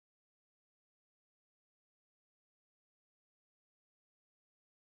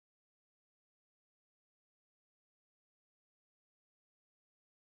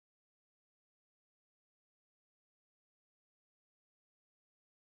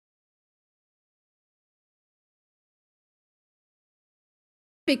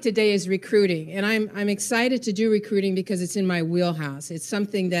Today is recruiting, and I'm excited to do recruiting because it's in my wheelhouse. It's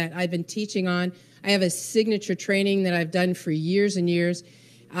something that I've been teaching on. I have a signature training that I've done for years and years,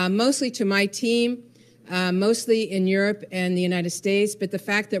 mostly to my team, mostly in Europe and the United States, but the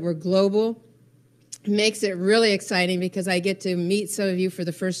fact that we're global makes it really exciting because I get to meet some of you for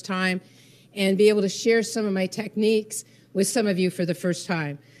the first time and be able to share some of my techniques with some of you for the first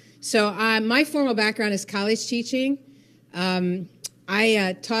time. So my formal background is college teaching.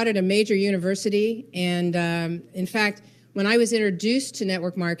 I taught at a major university, and in fact, when I was introduced to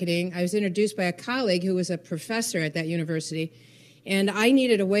network marketing, I was introduced by a colleague who was a professor at that university, and I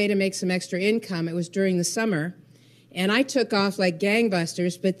needed a way to make some extra income. It was during the summer, and I took off like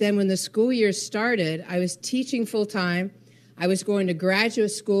gangbusters, but then when the school year started, I was teaching full-time. I was going to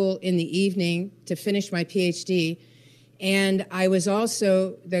graduate school in the evening to finish my PhD, and I was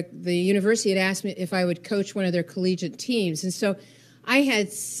also, the university had asked me if I would coach one of their collegiate teams, and so I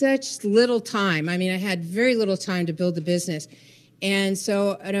had such little time. I mean, I had very little time to build the business. And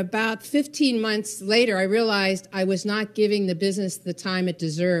so at about 15 months later, I realized I was not giving the business the time it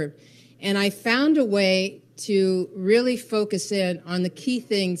deserved. And I found a way to really focus in on the key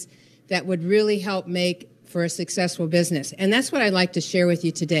things that would really help make for a successful business. And that's what I'd like to share with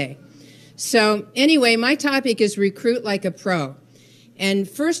you today. So anyway, my topic is recruit like a pro. And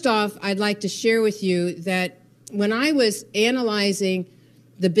first off, I'd like to share with you that when I was analyzing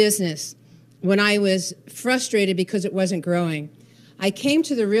the business, when I was frustrated because it wasn't growing, I came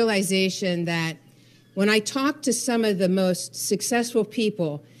to the realization that when I talked to some of the most successful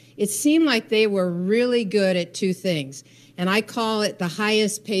people, it seemed like they were really good at two things, and I call it the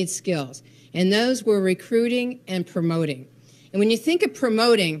highest paid skills, and those were recruiting and promoting. And when you think of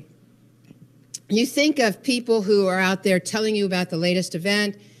promoting, you think of people who are out there telling you about the latest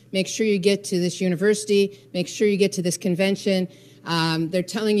event, make sure you get to this university, make sure you get to this convention. They're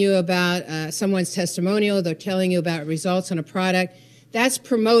telling you about someone's testimonial, they're telling you about results on a product. That's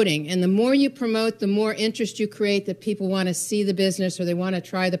promoting, and the more you promote, the more interest you create that people want to see the business or they want to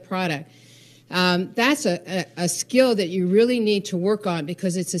try the product. That's a skill that you really need to work on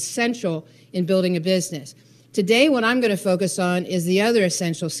because it's essential in building a business. Today, what I'm going to focus on is the other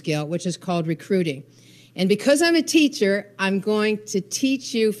essential skill, which is called recruiting. And because I'm a teacher, I'm going to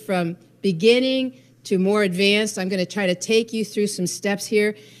teach you from beginning to more advanced. I'm going to try to take you through some steps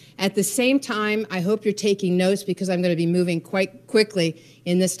here. At the same time, I hope you're taking notes because I'm going to be moving quite quickly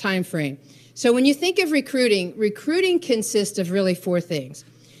in this time frame. So when you think of recruiting, recruiting consists of really four things: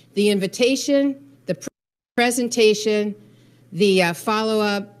 the invitation, the presentation, the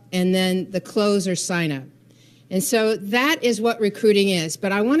follow-up, and then the close or sign-up. And so that is what recruiting is.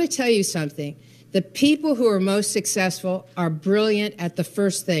 But I want to tell you something. The people who are most successful are brilliant at the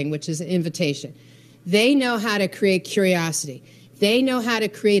first thing, which is an invitation. They know how to create curiosity. They know how to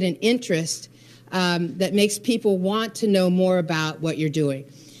create an interest that makes people want to know more about what you're doing.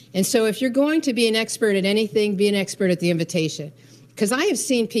 And so if you're going to be an expert at anything, be an expert at the invitation. Because I have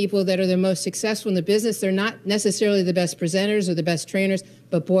seen people that are the most successful in the business. They're not necessarily the best presenters or the best trainers,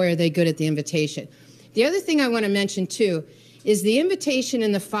 but boy, are they good at the invitation. The other thing I want to mention, too, is the invitation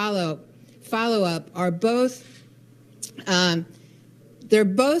and the follow-up are both, they're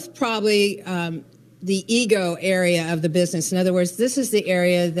both probably the ego area of the business. In other words, this is the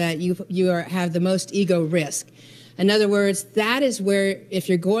area that you have the most ego risk. In other words, that is where if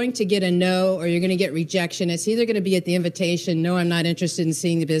you're going to get a no or you're going to get rejection, it's either going to be at the invitation, no, I'm not interested in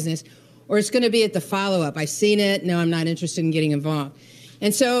seeing the business, or it's going to be at the follow-up. I've seen it, no, I'm not interested in getting involved.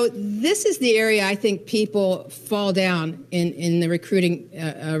 And so this is the area I think people fall down in the recruiting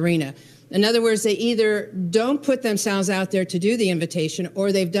arena. In other words, they either don't put themselves out there to do the invitation,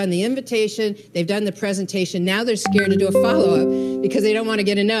 or they've done the invitation, they've done the presentation, now they're scared to do a follow-up because they don't want to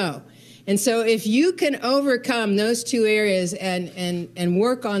get a no. And so if you can overcome those two areas and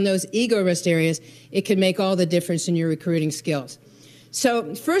work on those ego risk areas, it can make all the difference in your recruiting skills.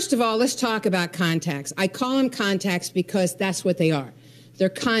 So first of all, let's talk about contacts. I call them contacts because that's what they are. They're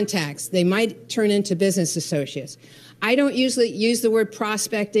contacts. They might turn into business associates. I don't usually use the word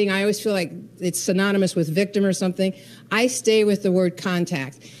prospecting. I always feel like it's synonymous with victim or something. I stay with the word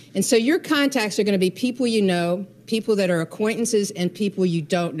contact. And so your contacts are going to be people you know, people that are acquaintances, and people you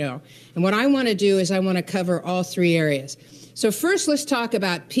don't know. And what I want to do is I want to cover all three areas. So first, let's talk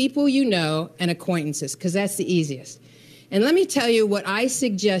about people you know and acquaintances, because that's the easiest. And let me tell you what I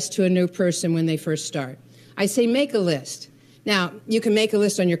suggest to a new person when they first start. I say make a list. Now, you can make a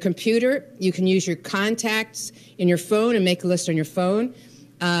list on your computer. You can use your contacts in your phone and make a list on your phone.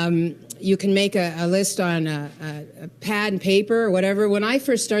 You can make a list on a pad and paper or whatever. When I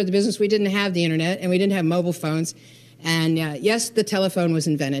first started the business, we didn't have the internet and we didn't have mobile phones. And yes, the telephone was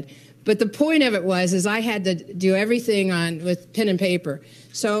invented. But the point of it is I had to do everything with pen and paper.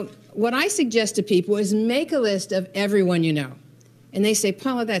 So what I suggest to people is make a list of everyone you know. And they say,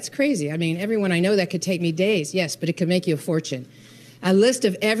 Paula, that's crazy. I mean, everyone I know, that could take me days. Yes, but it could make you a fortune. A list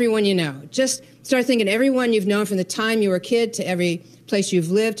of everyone you know. Just start thinking everyone you've known from the time you were a kid to every place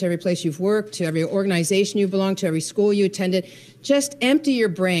you've lived, to every place you've worked, to every organization you belong to, every school you attended. Just empty your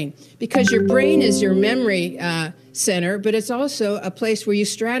brain, because your brain is your memory center, but it's also a place where you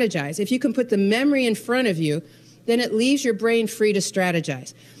strategize. If you can put the memory in front of you, then it leaves your brain free to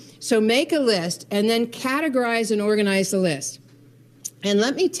strategize. So make a list and then categorize and organize the list. And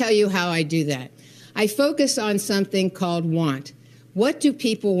let me tell you how I do that. I focus on something called want. What do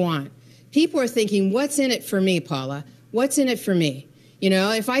people want? People are thinking, what's in it for me, Paula? What's in it for me? You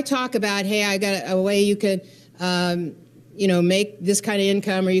know, if I talk about, hey, I got a way you could, make this kind of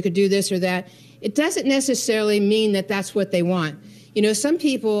income, or you could do this or that, it doesn't necessarily mean that that's what they want. You know, some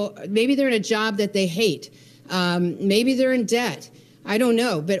people, maybe they're in a job that they hate. Maybe they're in debt. I don't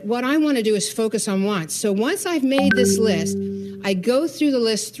know. But what I want to do is focus on wants. So once I've made this list, I go through the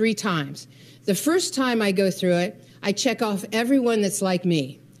list 3 times. The first time I go through it, I check off everyone that's like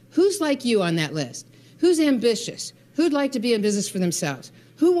me. Who's like you on that list? Who's ambitious? Who'd like to be in business for themselves?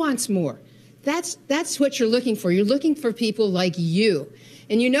 Who wants more? That's what you're looking for. You're looking for people like you.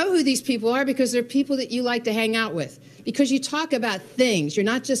 And you know who these people are because they're people that you like to hang out with. Because you talk about things. You're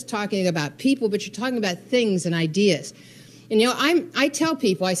not just talking about people, but you're talking about things and ideas. And you know, I tell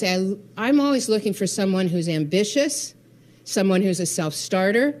people, I say, I'm always looking for someone who's ambitious, someone who's a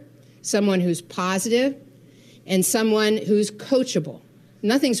self-starter, someone who's positive, and someone who's coachable.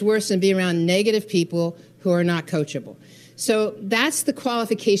 Nothing's worse than being around negative people who are not coachable. So that's the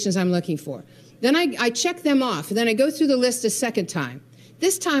qualifications I'm looking for. Then I check them off. Then I go through the list a second time.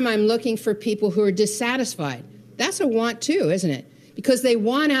 This time I'm looking for people who are dissatisfied. That's a want too, isn't it? Because they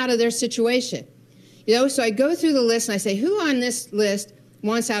want out of their situation. You know, so I go through the list and I say, who on this list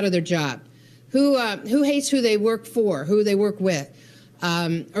wants out of their job? Who hates who they work for, who they work with?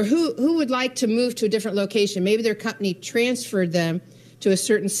 Or who would like to move to a different location? Maybe their company transferred them to a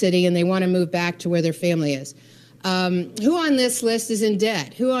certain city and they want to move back to where their family is. Who on this list is in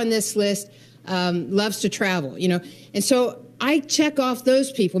debt? Who on this list loves to travel? You know, and so I check off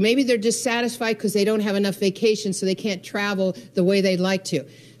those people. Maybe they're dissatisfied because they don't have enough vacation, so they can't travel the way they'd like to.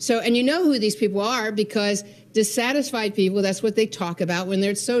 So, and you know who these people are because dissatisfied people, that's what they talk about when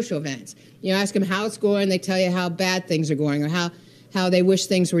they're at social events. You ask them how it's going, they tell you how bad things are going or how they wish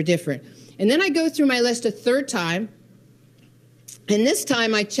things were different. And then I go through my list a third time, and this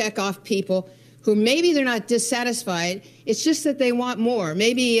time I check off people who maybe they're not dissatisfied, it's just that they want more.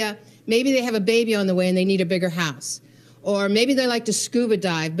 Maybe they have a baby on the way and they need a bigger house. Or maybe they like to scuba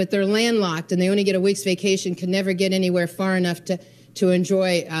dive, but they're landlocked and they only get a week's vacation, can never get anywhere far enough to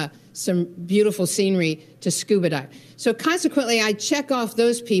enjoy some beautiful scenery to scuba dive. So consequently, I check off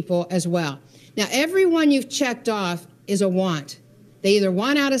those people as well. Now, everyone you've checked off is a want. They either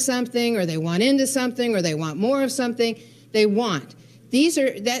want out of something, or they want into something, or they want more of something. They want.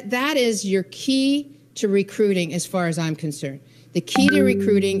 That is your key to recruiting as far as I'm concerned. The key to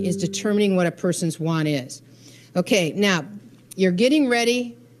recruiting is determining what a person's want is. Okay, now, you're getting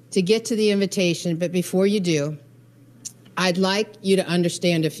ready to get to the invitation, but before you do, I'd like you to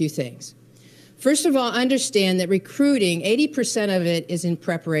understand a few things. First of all, understand that recruiting, 80% of it is in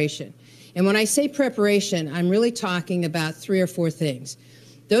preparation. And when I say preparation, I'm really talking about 3 or 4 things.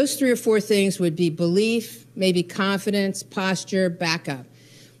 Those 3 or 4 things would be belief, maybe confidence, posture, backup.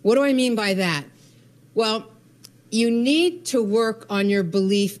 What do I mean by that? Well, you need to work on your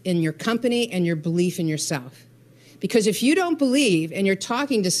belief in your company and your belief in yourself. Because if you don't believe and you're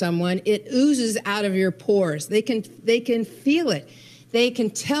talking to someone, it oozes out of your pores. They can feel it. They can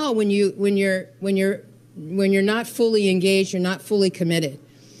tell when you're not fully engaged, you're not fully committed.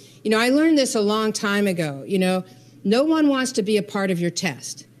 You know, I learned this a long time ago. You know, no one wants to be a part of your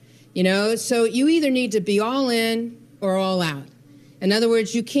test. You know, so you either need to be all in or all out. In other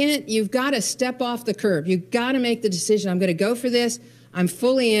words, you've got to step off the curb. You've got to make the decision. I'm going to go for this. I'm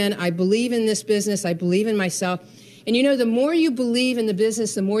fully in. I believe in this business. I believe in myself. And you know, the more you believe in the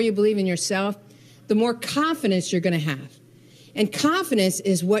business, the more you believe in yourself, the more confidence you're going to have. And confidence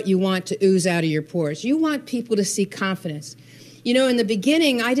is what you want to ooze out of your pores. You want people to see confidence. You know, in the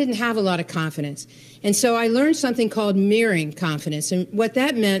beginning, I didn't have a lot of confidence. And so I learned something called mirroring confidence. And what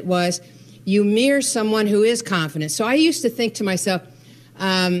that meant was you mirror someone who is confident. So I used to think to myself,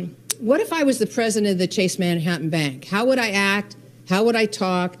 what if I was the president of the Chase Manhattan Bank? How would I act? How would I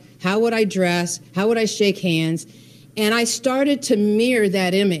talk? How would I dress? How would I shake hands? And I started to mirror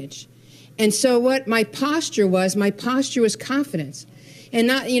that image. And so what my posture was confidence. And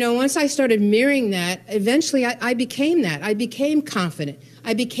not, once I started mirroring that, eventually I became that. I became confident.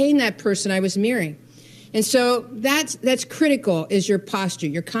 I became that person I was mirroring. And so that's critical, is your posture,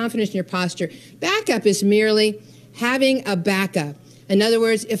 your confidence in your posture. Backup is merely having a backup. In other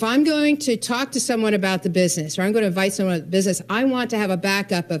words, if I'm going to talk to someone about the business, or I'm going to invite someone to the business, I want to have a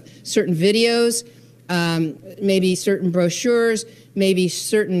backup of certain videos, maybe certain brochures, maybe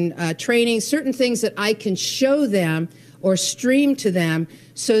certain trainings, certain things that I can show them or stream to them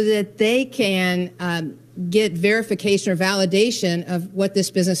so that they can get verification or validation of what this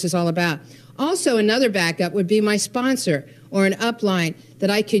business is all about. Also, another backup would be my sponsor or an upline that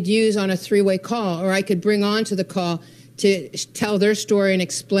I could use on a three-way call, or I could bring onto the call to tell their story and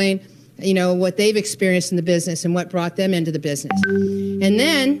explain, what they've experienced in the business and what brought them into the business. And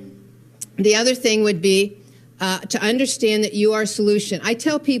then the other thing would be to understand that you are a solution. I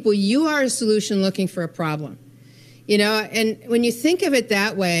tell people you are a solution looking for a problem. And when you think of it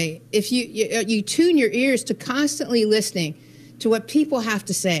that way, if you tune your ears to constantly listening to what people have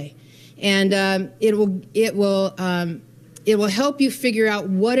to say, and it will help you figure out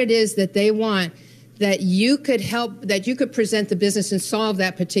what it is that they want, that you could present the business and solve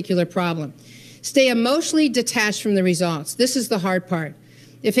that particular problem. Stay emotionally detached from the results. This is the hard part.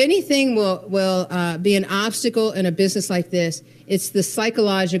 If anything will be an obstacle in a business like this, it's the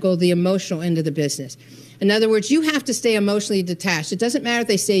psychological, the emotional end of the business. In other words, you have to stay emotionally detached. It doesn't matter if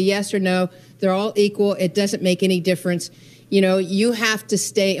they say yes or no. They're all equal. It doesn't make any difference. You have to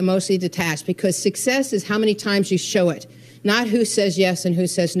stay emotionally detached, because success is how many times you show it, not who says yes and who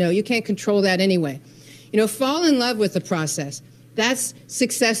says no. You can't control that anyway. Fall in love with the process. That's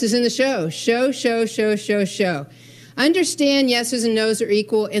success is in the show. Show. Understand yeses and nos are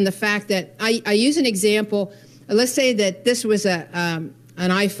equal in the fact that I use an example. Let's say that this was an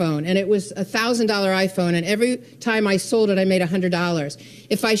iPhone, and it was a $1,000 iPhone, and every time I sold it, I made $100.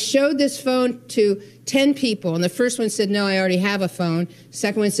 If I showed this phone to 10 people, and the first one said, no, I already have a phone.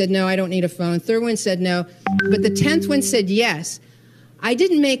 Second one said, no, I don't need a phone. Third one said no. But the 10th one said yes. I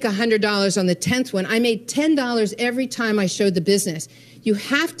didn't make $100 on the 10th one. I made $10 every time I showed the business. You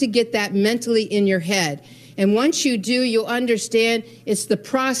have to get that mentally in your head. And once you do, you'll understand it's the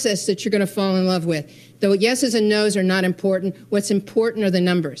process that you're going to fall in love with. The yeses and nos are not important. What's important are the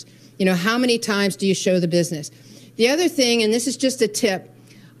numbers. How many times do you show the business? The other thing, and this is just a tip,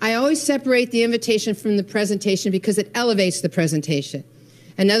 I always separate the invitation from the presentation because it elevates the presentation.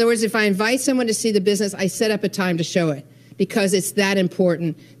 In other words, if I invite someone to see the business, I set up a time to show it, because it's that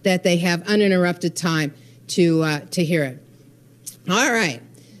important that they have uninterrupted time to hear it. All right.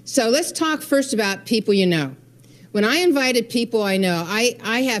 So let's talk first about people you know. When I invited people I know,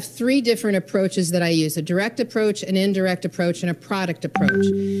 I have three different approaches that I use: a direct approach, an indirect approach, and a product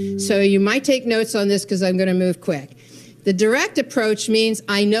approach. So you might take notes on this because I'm going to move quick. The direct approach means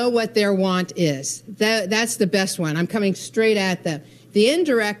I know what their want is. That's the best one. I'm coming straight at them. The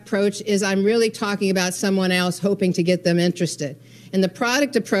indirect approach is I'm really talking about someone else, hoping to get them interested. And the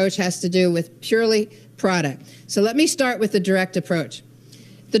product approach has to do with purely product. So let me start with the direct approach.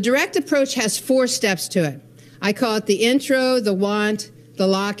 The direct approach has 4 steps to it. I call it the intro, the want, the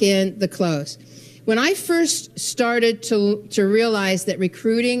lock-in, the close. When I first started to realize that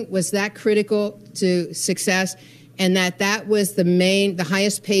recruiting was that critical to success, and that was the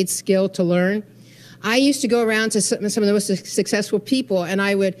highest paid skill to learn, I used to go around to some of the most successful people, and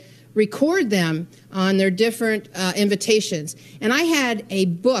I would record them on their different invitations. And I had a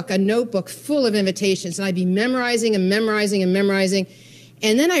notebook full of invitations, and I'd be memorizing and memorizing and memorizing.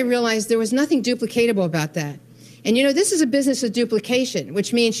 And then I realized there was nothing duplicatable about that. And this is a business of duplication,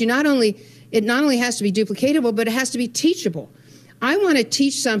 which means it not only has to be duplicatable, but it has to be teachable. I want to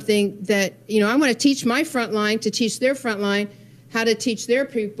teach something that, I want to teach my front line to teach their front line how to teach their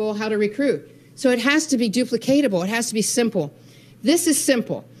people how to recruit. So it has to be duplicatable. It has to be simple. This is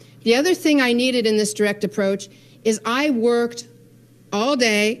simple. The other thing I needed in this direct approach is I worked all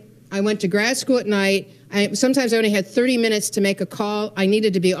day. I went to grad school at night. Sometimes I only had 30 minutes to make a call. I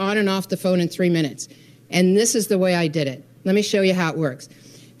needed to be on and off the phone in 3 minutes. And this is the way I did it. Let me show you how it works.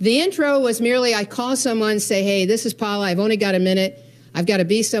 The intro was merely I call someone, say, hey, this is Paula. I've only got a minute. I've got to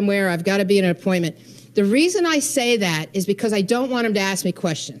be somewhere. I've got to be in an appointment. The reason I say that is because I don't want them to ask me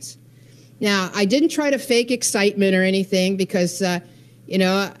questions. Now, I didn't try to fake excitement or anything because, I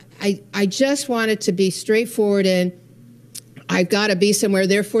just wanted to be straightforward and I've got to be somewhere.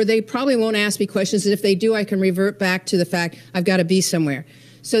 Therefore, they probably won't ask me questions. And if they do, I can revert back to the fact I've got to be somewhere.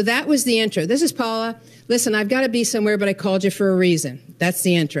 So that was the intro. This is Paula. Listen, I've got to be somewhere, but I called you for a reason. That's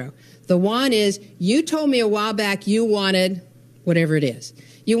the intro. The one is, you told me a while back you wanted whatever it is.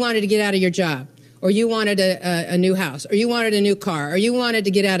 You wanted to get out of your job, or you wanted a new house, or you wanted a new car, or you wanted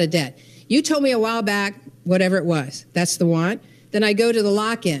to get out of debt. You told me a while back, whatever it was, that's the want. Then I go to the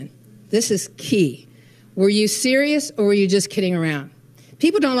lock-in. This is key. Were you serious, or were you just kidding around?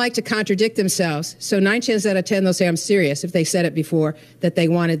 People don't like to contradict themselves, so 9 chances out of 10 they'll say, I'm serious, if they said it before that they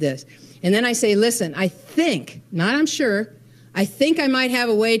wanted this. And then I say, listen, I think, not I'm sure, I think I might have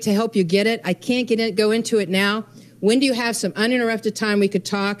a way to help you get it. I can't go into it now. When do you have some uninterrupted time we could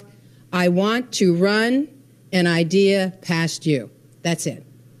talk? I want to run an idea past you. That's it.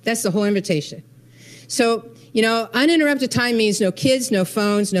 That's the whole invitation. So, uninterrupted time means no kids, no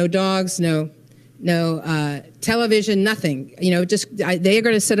phones, no dogs, no television, nothing. They are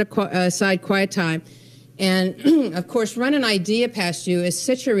going to set aside quiet time. And of course, run an idea past you is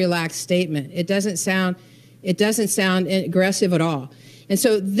such a relaxed statement. It doesn't sound aggressive at all. And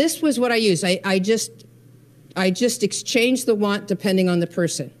so this was what I used. I just exchanged the want depending on the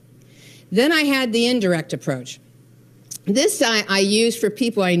person. Then I had the indirect approach. This I used for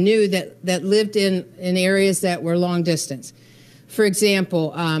people I knew that lived in areas that were long distance. For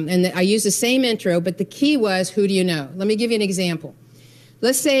example, and I used the same intro, but the key was, who do you know? Let me give you an example.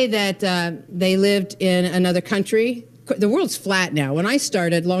 Let's say that they lived in another country. The world's flat now. When I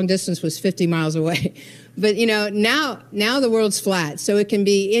started, long distance was 50 miles away. But, now the world's flat. So it can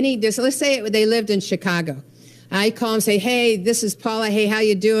be any distance. Let's say they lived in Chicago. I call them and say, hey, this is Paula. Hey, how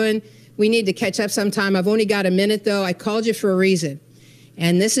you doing? We need to catch up sometime. I've only got a minute, though. I called you for a reason.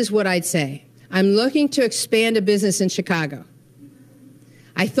 And this is what I'd say. I'm looking to expand a business in Chicago.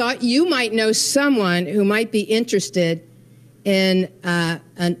 I thought you might know someone who might be interested in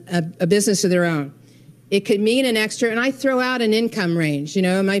a business of their own. It could mean an extra, and I throw out an income range.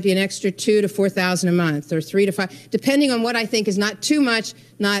 It might be an extra $2,000 to $4,000 a month, or $3,000 to $5,000, depending on what I think is not too much,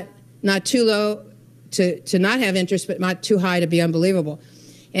 not too low to not have interest, but not too high to be unbelievable.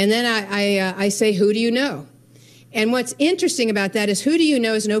 And then I say, who do you know? And what's interesting about that is, who do you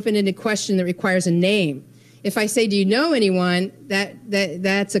know is an open-ended question that requires a name. If I say, do you know anyone,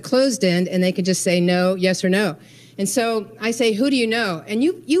 that's a closed end, and they can just say no, yes or no. And so I say, who do you know? And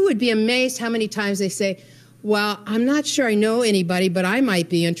you would be amazed how many times they say, well, I'm not sure I know anybody, but I might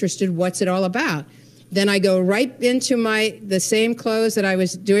be interested. What's it all about? Then I go right into the same close that I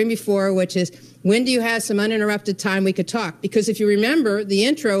was doing before, which is, when do you have some uninterrupted time we could talk? Because if you remember, the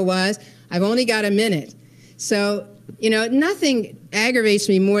intro was, I've only got a minute. So, nothing aggravates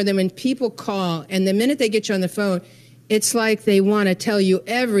me more than when people call, and the minute they get you on the phone, it's like they want to tell you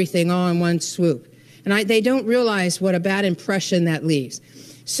everything all in one swoop. And they don't realize what a bad impression that leaves.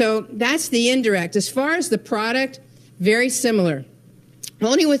 So that's the indirect. As far as the product, very similar.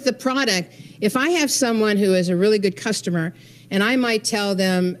 Only with the product, if I have someone who is a really good customer, and I might tell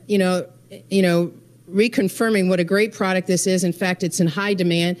them, reconfirming what a great product this is. In fact, it's in high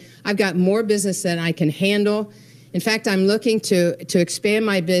demand. I've got more business than I can handle. In fact, I'm looking to expand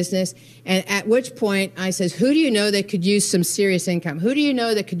my business, and at which point I says, who do you know that could use some serious income? Who do you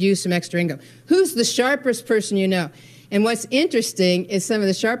know that could use some extra income? Who's the sharpest person you know? And what's interesting is some of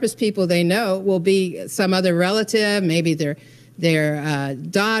the sharpest people they know will be some other relative, maybe their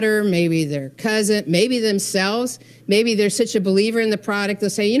daughter, maybe their cousin, maybe themselves. Maybe they're such a believer in the product, they'll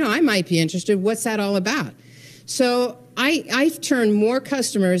say, I might be interested. What's that all about? So I've turned more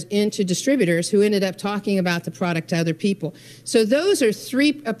customers into distributors who ended up talking about the product to other people. So those are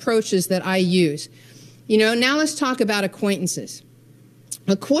 3 approaches that I use. Now let's talk about acquaintances.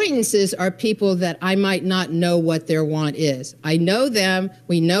 Acquaintances are people that I might not know what their want is. I know them,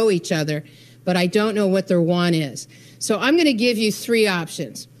 we know each other, but I don't know what their want is. So I'm going to give you 3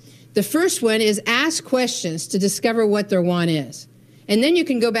 options. The first one is ask questions to discover what their want is. And then you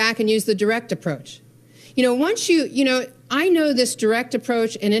can go back and use the direct approach. Once I know this direct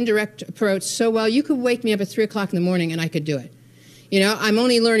approach and indirect approach so well, you could wake me up at 3 o'clock in the morning and I could do it. I'm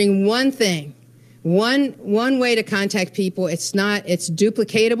only learning one thing, one way to contact people. It's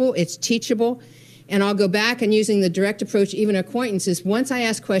duplicatable, it's teachable, and I'll go back and using the direct approach, even acquaintances, once I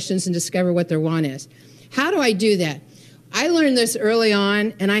ask questions and discover what their want is. How do I do that? I learned this early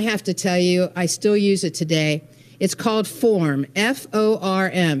on, and I have to tell you, I still use it today. It's called FORM,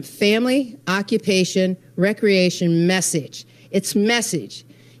 F-O-R-M, Family, Occupation, Recreation, Message. It's message.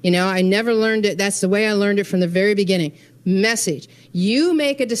 I never learned it. That's the way I learned it from the very beginning. Message. You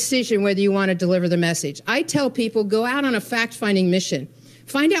make a decision whether you want to deliver the message. I tell people, go out on a fact-finding mission.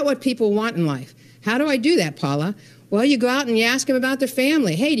 Find out what people want in life. How do I do that, Paula? Well, you go out and you ask them about their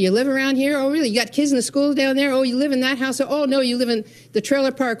family. Hey, do you live around here? Oh, really? You got kids in the school down there? Oh, you live in that house? Oh, no, you live in the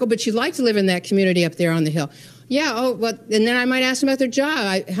trailer park. Oh, but you'd like to live in that community up there on the hill. Yeah, oh, well, and then I might ask them about their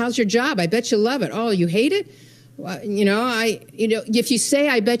job. How's your job? I bet you love it. Oh, you hate it? Well, if you say,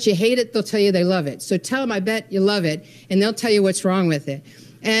 I bet you hate it, they'll tell you they love it. So tell them, I bet you love it, and they'll tell you what's wrong with it.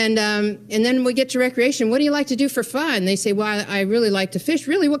 And then we get to recreation. What do you like to do for fun? They say, well, I really like to fish.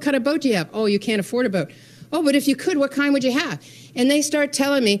 Really? What kind of boat do you have? Oh, you can't afford a boat. Oh, but if you could, what kind would you have? And they start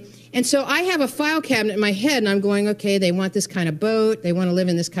telling me. And so I have a file cabinet in my head, and I'm going, okay, they want this kind of boat. They want to live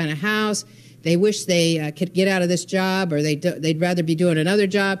in this kind of house. They wish they could get out of this job, or they'd rather be doing another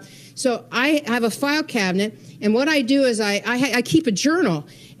job. So I have a file cabinet, and what I do is I keep a journal,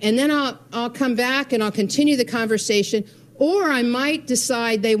 and then I'll come back and I'll continue the conversation, or I might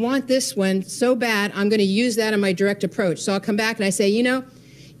decide they want this one so bad I'm going to use that in my direct approach. So I'll come back and I say,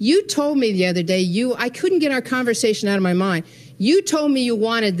 you told me the other day I couldn't get our conversation out of my mind. You told me you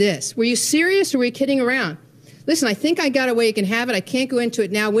wanted this. Were you serious, or were you kidding around? Listen, I think I got a way you can have it. I can't go into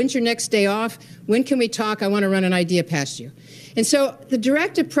it now. When's your next day off? When can we talk? I want to run an idea past you. And so the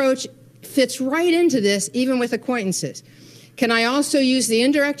direct approach fits right into this, even with acquaintances. Can I also use the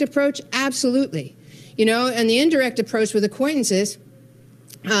indirect approach? Absolutely. And the indirect approach with acquaintances,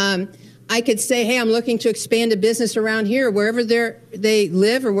 I could say, hey, I'm looking to expand a business around here, wherever they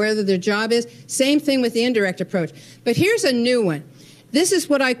live or wherever their job is. Same thing with the indirect approach. But here's a new one. This is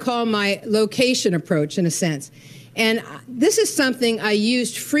what I call my location approach, in a sense. And this is something I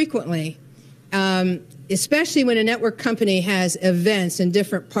used frequently, especially when a network company has events in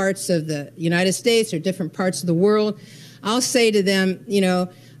different parts of the United States or different parts of the world. I'll say to them,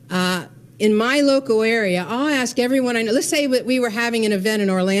 in my local area, I'll ask everyone I know. Let's say we were having an event in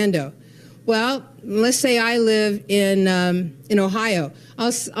Orlando. Well, let's say I live in Ohio.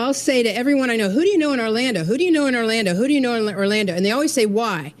 I'll say to everyone I know, who do you know in Orlando? Who do you know in Orlando? Who do you know in Orlando? And they always say,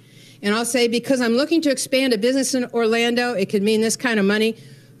 why? And I'll say, because I'm looking to expand a business in Orlando. It could mean this kind of money.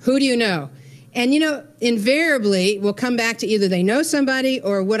 Who do you know? And, invariably, we'll come back to either they know somebody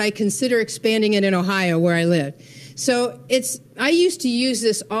or would I consider expanding it in Ohio where I live. So I used to use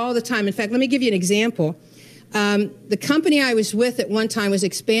this all the time. In fact, let me give you an example. The company I was with at one time was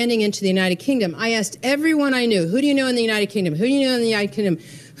expanding into the United Kingdom. I asked everyone I knew, who do you know in the United Kingdom? Who do you know in the United Kingdom?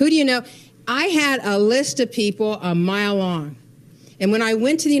 Who do you know? I had a list of people a mile long. And when I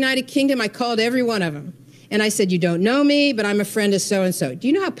went to the United Kingdom, I called every one of them. And I said, you don't know me, but I'm a friend of so-and-so. Do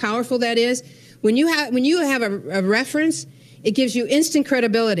you know how powerful that is? When you have a reference, it gives you instant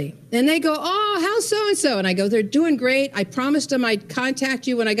credibility. And they go, oh, how's so-and-so? And I go, they're doing great. I promised them I'd contact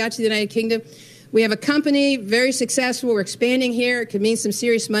you when I got to the United Kingdom. We have a company, very successful. We're expanding here. It could mean some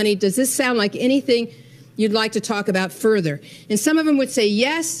serious money. Does this sound like anything you'd like to talk about further? And some of them would say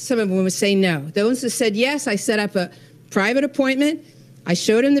yes. Some of them would say no. Those that said yes, I set up a private appointment. I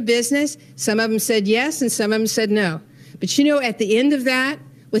showed them the business. Some of them said yes, and some of them said no. But at the end of that,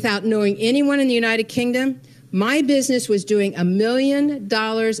 without knowing anyone in the United Kingdom, my business was doing $1 million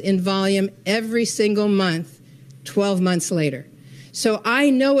in volume every single month, 12 months later. So I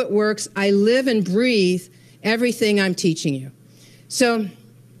know it works. I live and breathe everything I'm teaching you. So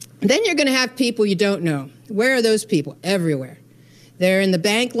then you're going to have people you don't know. Where are those people? Everywhere. They're in the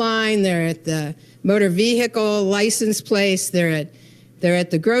bank line. They're at the motor vehicle license place. They're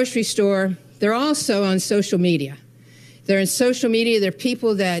at the grocery store. They're also on social media. They're in social media. They're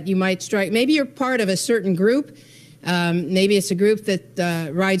people that you might strike. Maybe you're part of a certain group. Maybe it's a group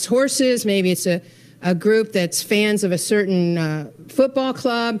that rides horses. Maybe it's a group that's fans of a certain football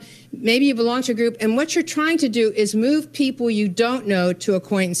club. Maybe you belong to a group. And what you're trying to do is move people you don't know to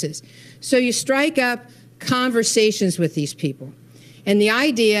acquaintances. So you strike up conversations with these people. And the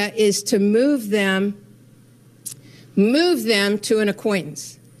idea is to move them to an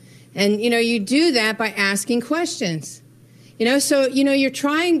acquaintance. And, you do that by asking questions. So,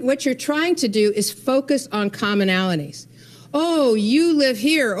 what you're trying to do is focus on commonalities. Oh, you live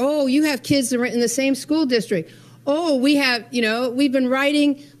here. Oh, you have kids that are in the same school district. Oh, we've been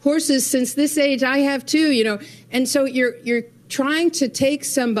riding horses since this age. I have too, And so you're trying to take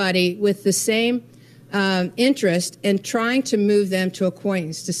somebody with the same interest and trying to move them to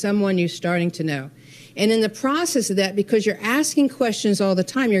acquaintance, to someone you're starting to know. And in the process of that, because you're asking questions all the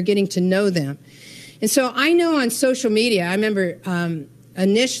time, you're getting to know them. And so I know on social media, I remember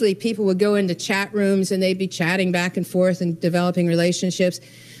initially people would go into chat rooms and they'd be chatting back and forth and developing relationships.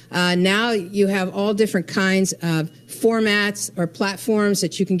 Now you have all different kinds of formats or platforms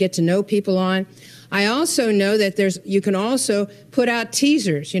that you can get to know people on. I also know that you can also put out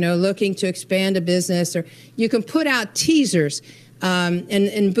teasers, looking to expand a business, or you can put out teasers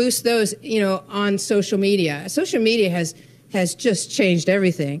and boost those, on social media. Social media has just changed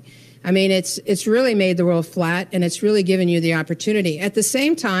everything. I mean, it's really made the world flat, and it's really given you the opportunity. At the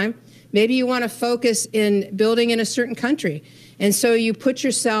same time, maybe you want to focus in building in a certain country. And so you put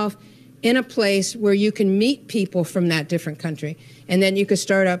yourself in a place where you can meet people from that different country, and then you can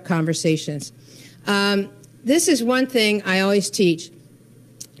start up conversations. This is one thing I always teach.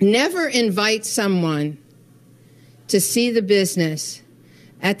 Never invite someone to see the business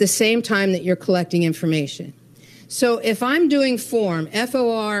at the same time that you're collecting information. So if I'm doing form,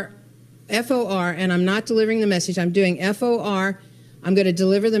 FOR, and I'm not delivering the message, I'm doing FOR, I'm going to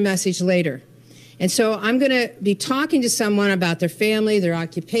deliver the message later. And so I'm going to be talking to someone about their family, their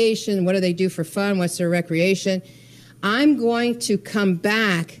occupation, what do they do for fun, what's their recreation. I'm going to come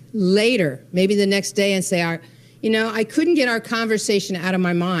back later, maybe the next day, and say, I couldn't get our conversation out of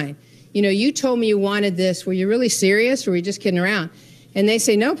my mind. You told me you wanted this. Were you really serious, or were you just kidding around? And they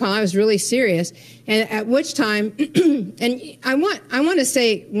say, no, Paula, I was really serious. And at which time, and I want to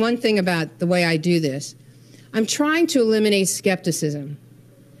say one thing about the way I do this. I'm trying to eliminate skepticism.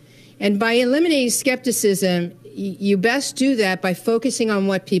 And by eliminating skepticism, you best do that by focusing on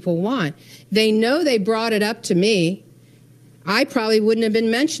what people want. They know they brought it up to me. I probably wouldn't have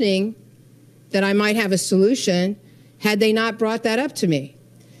been mentioning that I might have a solution had they not brought that up to me.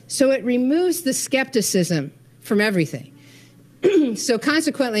 So it removes the skepticism from everything. So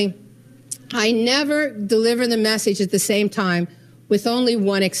consequently, I never deliver the message at the same time, with only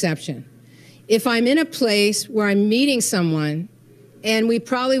one exception. If I'm in a place where I'm meeting someone, and we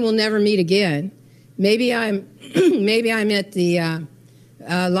probably will never meet again, maybe I'm at the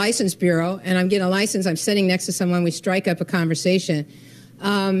license bureau, and I'm getting a license, I'm sitting next to someone, we strike up a conversation,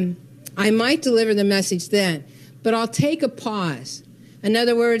 I might deliver the message then, but I'll take a pause. In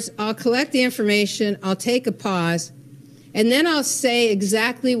other words, I'll collect the information, I'll take a pause, and then I'll say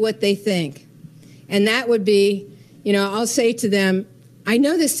exactly what they think. And that would be, I'll say to them, I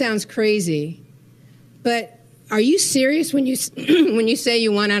know this sounds crazy, but are you serious when you when you say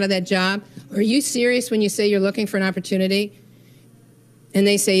you want out of that job? Are you serious when you say you're looking for an opportunity? And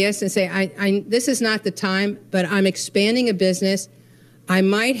they say yes, and say, this is not the time, but I'm expanding a business. I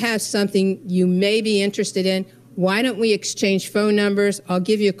might have something you may be interested in. Why don't we exchange phone numbers? I'll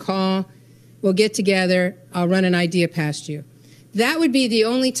give you a call. We'll get together. I'll run an idea past you. That would be the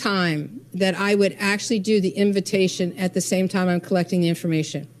only time that I would actually do the invitation at the same time I'm collecting the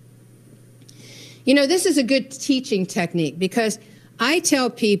information. This is a good teaching technique, because I tell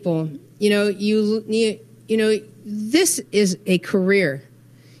people, this is a career.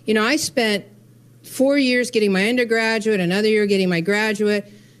 I spent 4 years getting my undergraduate, another year getting my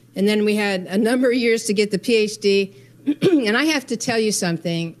graduate, and then we had a number of years to get the PhD. And I have to tell you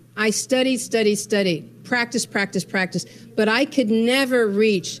something. I studied, practice, but I could never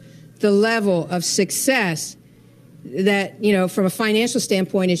reach the level of success that, from a financial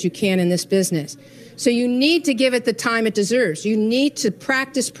standpoint, as you can in this business. So you need to give it the time it deserves. You need to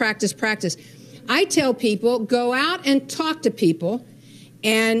practice. I tell people, go out and talk to people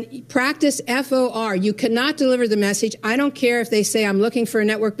and practice FOR. You cannot deliver the message. I don't care if they say, I'm looking for a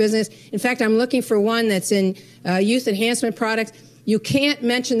network business. In fact, I'm looking for one that's in youth enhancement products. You can't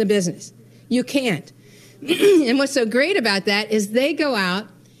mention the business. You can't. And what's so great about that is they go out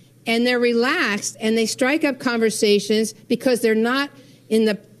and they're relaxed and they strike up conversations because they're not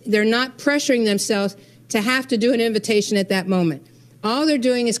pressuring themselves to have to do an invitation at that moment. All they're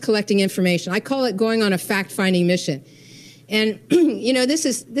doing is collecting information. I call it going on a fact-finding mission. And this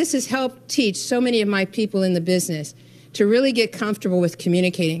has helped teach so many of my people in the business to really get comfortable with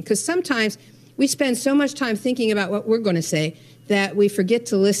communicating, because sometimes we spend so much time thinking about what we're going to say that we forget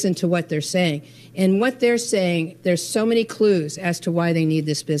to listen to what they're saying. And what they're saying, there's so many clues as to why they need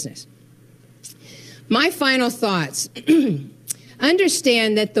this business. My final thoughts.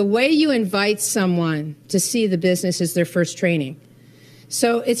 Understand that the way you invite someone to see the business is their first training.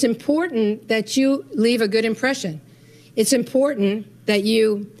 So it's important that you leave a good impression. It's important that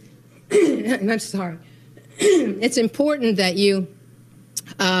you, I'm sorry, it's important that you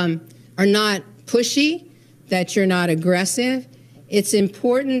are not pushy, that you're not aggressive. It's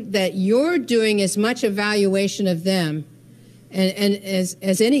important that you're doing as much evaluation of them and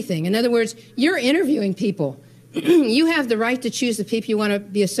as anything. In other words, you're interviewing people. You have the right to choose the people you want to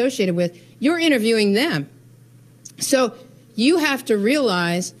be associated with. You're interviewing them. So you have to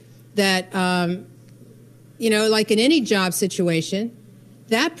realize that, like in any job situation,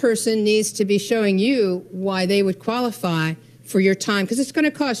 that person needs to be showing you why they would qualify for your time, because it's going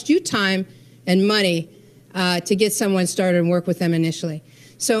to cost you time and money to get someone started and work with them initially.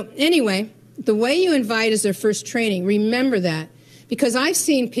 So anyway, the way you invite is their first training. Remember that, because I've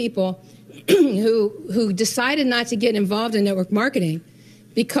seen people who decided not to get involved in network marketing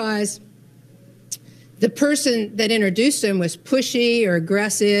because the person that introduced them was pushy or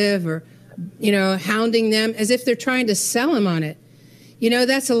aggressive or, hounding them as if they're trying to sell them on it.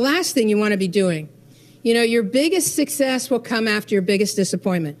 That's the last thing you want to be doing. Your biggest success will come after your biggest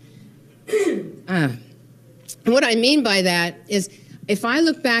disappointment. And what I mean by that is, if I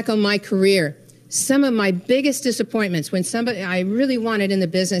look back on my career, some of my biggest disappointments, when somebody I really wanted in the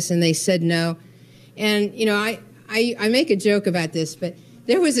business and they said no, and I make a joke about this, but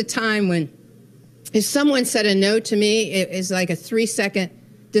there was a time when if someone said a no to me, it was like a 3-second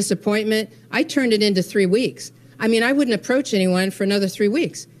disappointment. I turned it into 3 weeks. I wouldn't approach anyone for another 3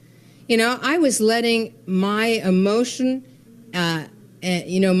 weeks. I was letting my emotion,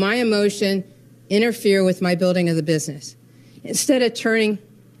 interfere with my building of the business, instead of turning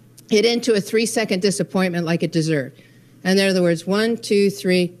it into a 3-second disappointment like it deserved. In other words, 1, 2,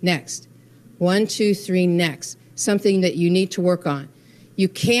 3, next. 1, 2, 3, next. Something that you need to work on.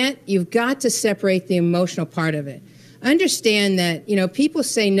 You've got to separate the emotional part of it. Understand that, people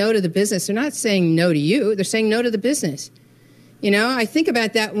say no to the business. They're not saying no to you. They're saying no to the business. I think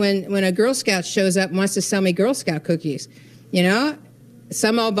about that when a Girl Scout shows up and wants to sell me Girl Scout cookies.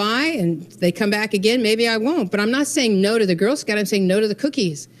 Some I'll buy and they come back again. Maybe I won't. But I'm not saying no to the Girl Scout. I'm saying no to the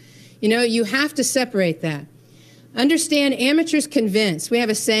cookies. You have to separate that. Understand, amateurs convince. We have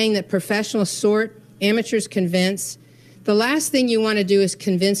a saying that professionals sort, amateurs convince. The last thing you want to do is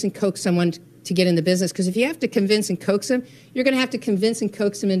convince and coax someone to get in the business, because if you have to convince and coax them, you're going to have to convince and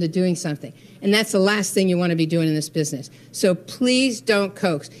coax them into doing something. And that's the last thing you want to be doing in this business. So please don't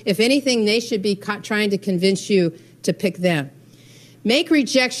coax. If anything, they should be trying to convince you to pick them. Make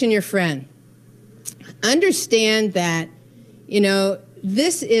rejection your friend. Understand that,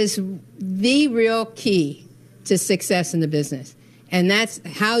 this is the real key to success in the business. And that's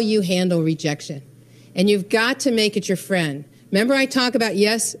how you handle rejection. And you've got to make it your friend. Remember I talk about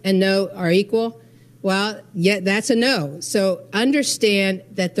yes and no are equal? Well, yeah, that's a no. So understand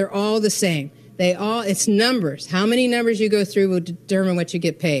that they're all the same. It's numbers. How many numbers you go through will determine what you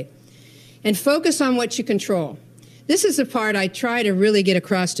get paid. And focus on what you control. This is the part I try to really get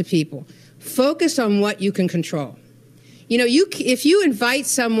across to people. Focus on what you can control. If you invite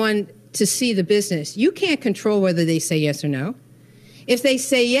someone to see the business, you can't control whether they say yes or no. If they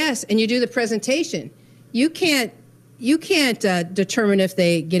say yes and you do the presentation, you can't determine if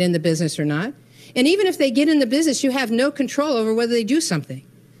they get in the business or not. And even if they get in the business, you have no control over whether they do something.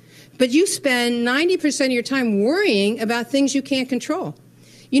 But you spend 90% of your time worrying about things you can't control.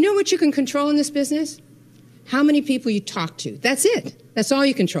 You know what you can control in this business? How many people you talk to. That's it. That's all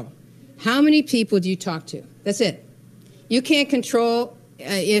you control. How many people do you talk to? That's it. You can't control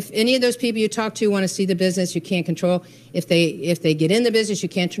if any of those people you talk to want to see the business. You can't control if they get in the business. You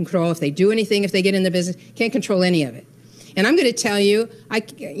can't control if they do anything. If they get in the business, can't control any of it. And I'm going to tell you,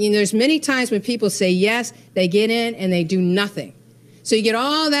 there's many times when people say yes, they get in and they do nothing. So you get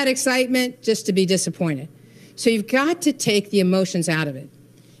all that excitement just to be disappointed. So you've got to take the emotions out of it.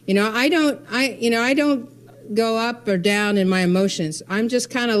 I don't go up or down in my emotions. I'm just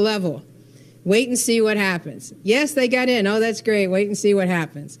kind of level. Wait and see what happens. Yes, they got in. Oh, that's great. Wait and see what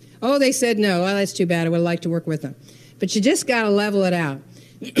happens. Oh, they said no. Well, that's too bad. I would like to work with them. But you just got to level it out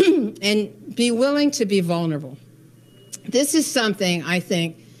and be willing to be vulnerable. This is something I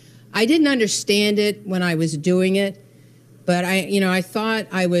think I didn't understand it when I was doing it, but I thought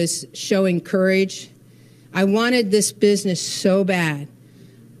I was showing courage. I wanted this business so bad.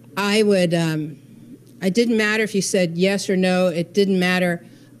 It didn't matter if you said yes or no. It didn't matter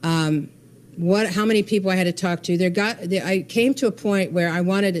how many people I had to talk to. I came to a point where I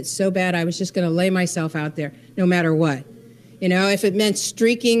wanted it so bad I was just going to lay myself out there no matter what. If it meant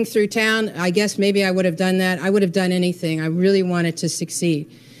streaking through town, I guess maybe I would have done that. I would have done anything. I really wanted to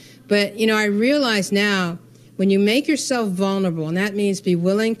succeed. But, I realize now when you make yourself vulnerable, and that means be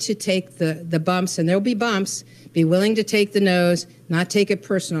willing to take the bumps, and there'll be bumps, be willing to take the no's, not take it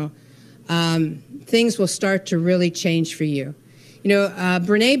personal, things will start to really change for you.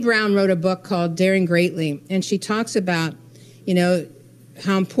 Brene Brown wrote a book called Daring Greatly, and she talks about,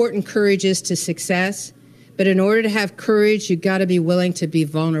 how important courage is to success. But in order to have courage, you've got to be willing to be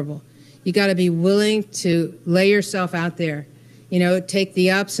vulnerable. You got to be willing to lay yourself out there, take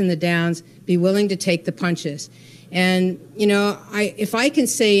the ups and the downs, be willing to take the punches. And, if I can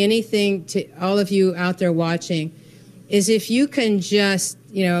say anything to all of you out there watching, is if you can just,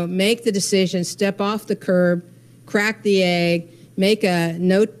 make the decision, step off the curb, crack the egg, make a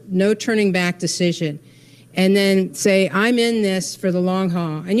no turning back decision, and then say, I'm in this for the long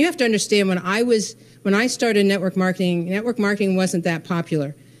haul. And you have to understand, when I started network marketing wasn't that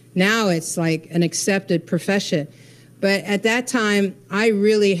popular. Now it's like an accepted profession. But at that time, I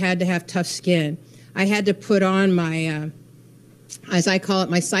really had to have tough skin. I had to put on my, as I call it,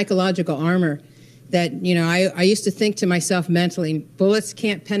 my psychological armor. that, I used to think to myself mentally, bullets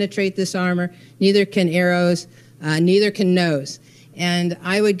can't penetrate this armor, neither can arrows, neither can nose. And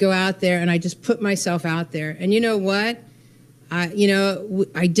I would go out there and I just put myself out there. And you know what? I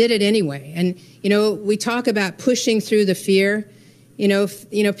did it anyway. And, we talk about pushing through the fear.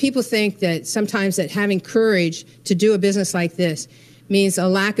 People think that sometimes that having courage to do a business like this means a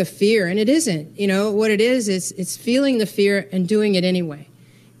lack of fear. And it isn't. What it is, it's feeling the fear and doing it anyway.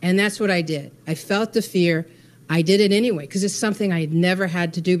 And that's what I did. I felt the fear. I did it anyway because it's something I had never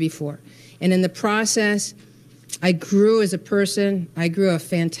had to do before. And in the process, I grew as a person. I grew a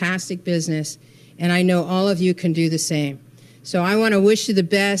fantastic business. And I know all of you can do the same. So I want to wish you the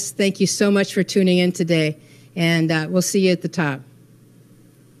best. Thank you so much for tuning in today. And we'll see you at the top.